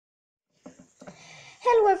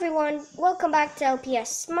Hello everyone, welcome back to LPS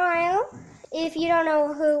Smile. If you don't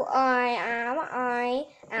know who I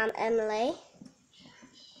am Emily.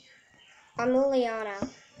 I'm Liliana.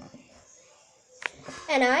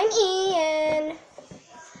 And I'm Ian.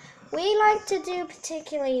 We like to do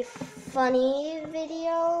particularly funny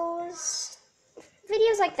videos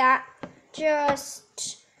like that.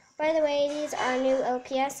 Just, by the way, these are new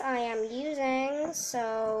LPS I am using,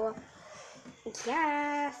 so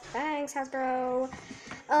yeah, thanks Hasbro.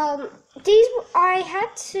 These, I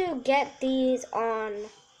had to get these on,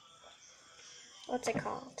 what's it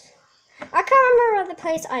called? I can't remember the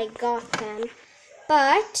place I got them,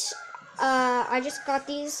 but I just got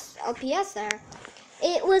these LPS there.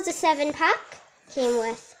 It was a 7-pack, came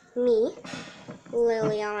with me,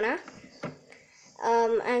 Liliana,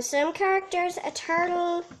 and some characters, a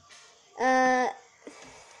turtle, I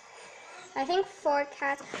think 4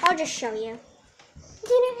 cats. I'll just show you.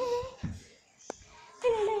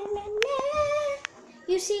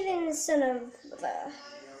 You see it in some of the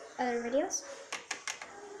other videos.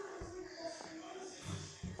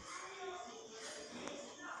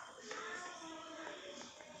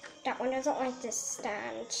 That one doesn't like this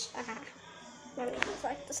stand. None of these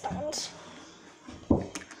like the stand.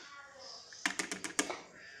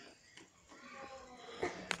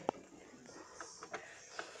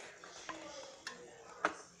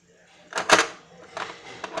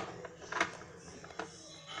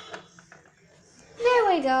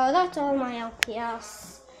 There we go, that's all my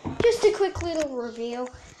LPS. Just a quick little review.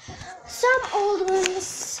 Some old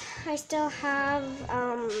ones I still have,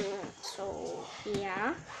 so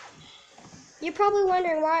yeah. You're probably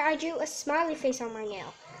wondering why I drew a smiley face on my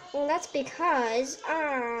nail. Well, that's because,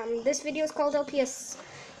 this video is called LPS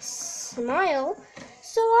Smile,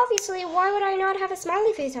 so obviously, why would I not have a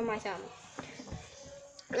smiley face on my thumb?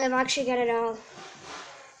 I've actually got it all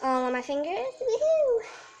on my fingers. Woohoo!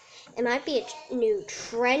 It might be a new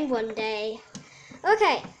trend one day.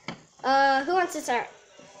 Okay, who wants to start?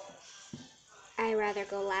 I'd rather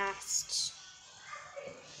go last.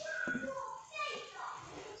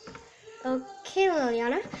 Okay,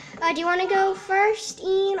 Liliana. Do you want to go first,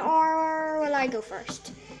 Ian, or will I go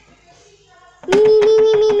first?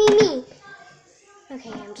 Me.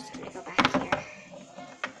 Okay, I'm just going to go back here.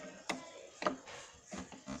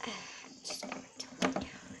 Just going to turn it down.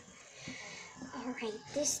 Alright,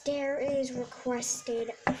 this dare is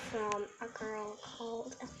requested from a girl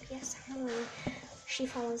called LPS Halloween. She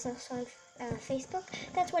follows us on Facebook.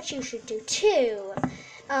 That's what you should do too.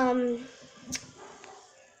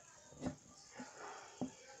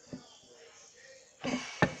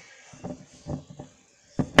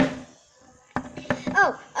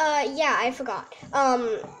 Yeah, I forgot.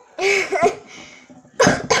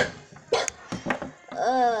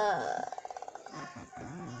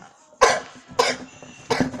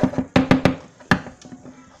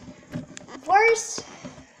 Where's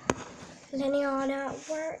Liliana?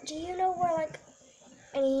 Do you know where, like,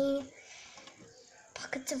 any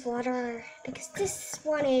buckets of water are? Because this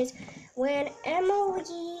one is when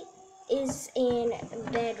Emily is in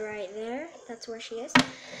bed right there. That's where she is.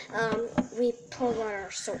 We pull water,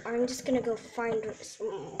 so I'm just gonna go find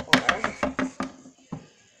some water.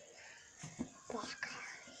 Black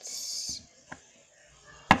hearts.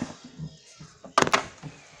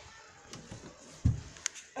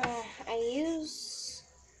 I use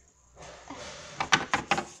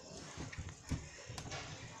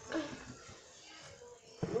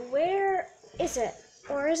where is it?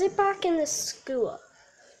 Or is it back in the school?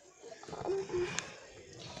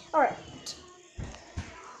 Alright.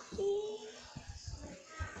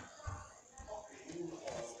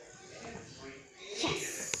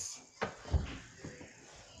 Yes.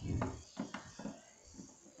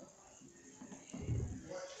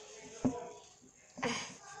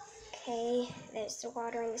 Okay, there's the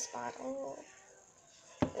water in this bottle.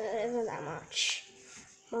 Isn't that much.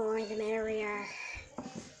 More the merrier.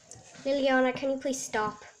 Liliana, can you please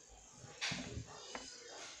stop?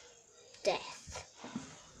 Death.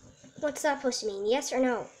 What's that supposed to mean? Yes or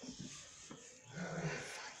no?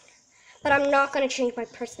 But I'm not going to change my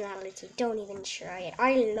personality. Don't even try it.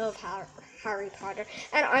 I love Harry Potter.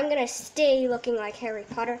 And I'm going to stay looking like Harry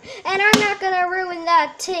Potter. And I'm not going to ruin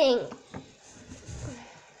that thing.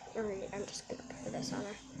 Alright, I'm just going to put this on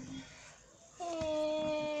her.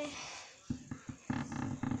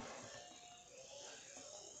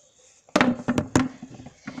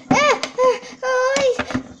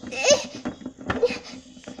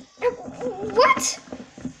 What?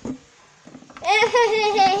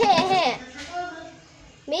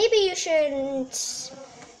 Maybe you shouldn't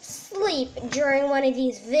sleep during one of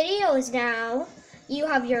these videos now. You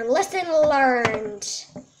have your lesson learned.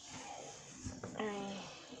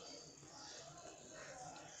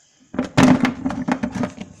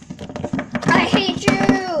 I hate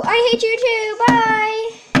you. I hate you too. Bye.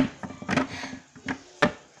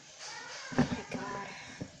 Oh my God.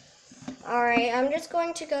 All right, I'm just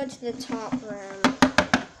going to go to the top room.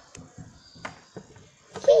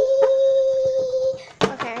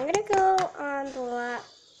 Okay, I'm gonna go on the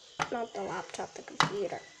not the laptop, the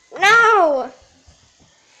computer. No!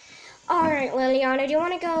 All right, Liliana, do you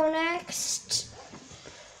want to go next?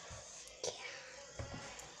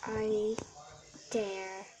 I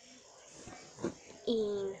dare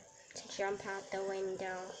Ian to jump out the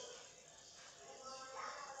window.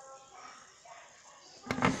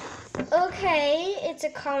 Okay, it's a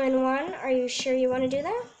common one. Are you sure you want to do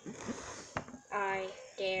that? I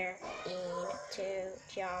dare Ian to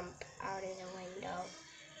jump out of the window.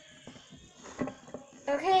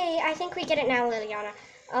 Okay, I think we get it now, Liliana.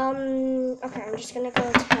 Okay, I'm just gonna go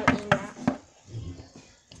tell Ian that.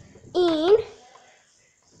 Ian?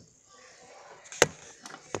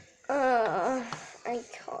 I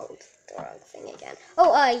called the wrong thing again.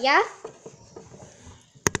 Oh, yeah?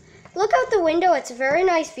 Look out the window, it's a very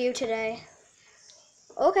nice view today.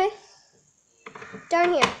 Okay.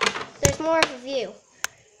 Down here, there's more of a view.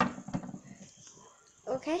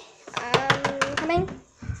 Okay, coming.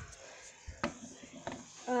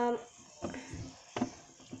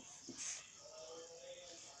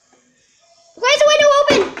 Why is the window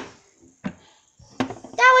open?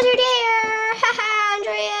 That was your dare! Haha,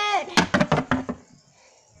 enjoy it!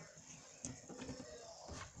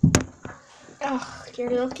 Oh,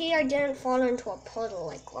 you're lucky I didn't fall into a puddle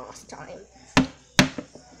like last time.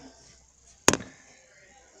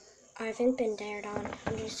 I haven't been dared on.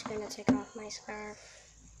 I'm just gonna take off my scarf.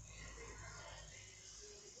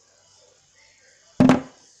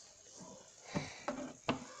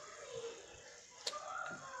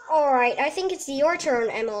 Alright, I think it's your turn,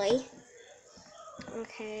 Emily.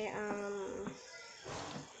 Okay,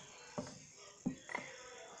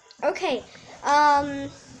 Okay,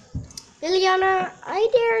 Liliana, I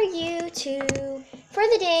dare you to, for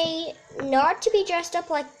the day, not to be dressed up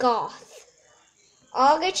like goth.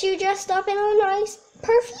 I'll get you dressed up in a nice,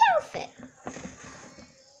 perfy outfit.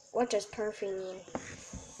 What does perfy mean?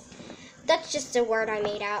 That's just a word I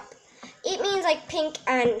made up. It means like pink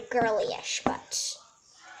and girly-ish, but...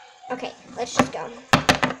 Okay, let's just go.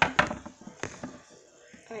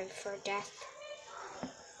 I'm for death.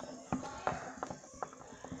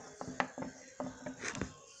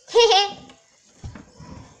 Hehe.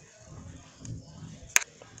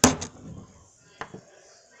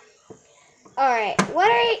 Alright,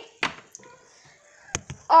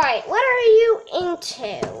 what are you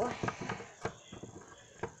into?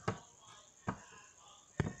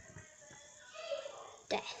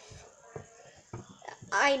 Death.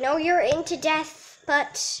 I know you're into death,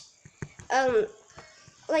 but,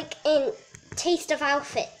 like in taste of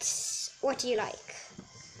outfits, what do you like?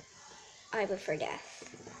 I prefer death.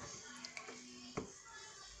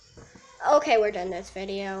 Okay, we're done this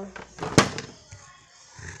video.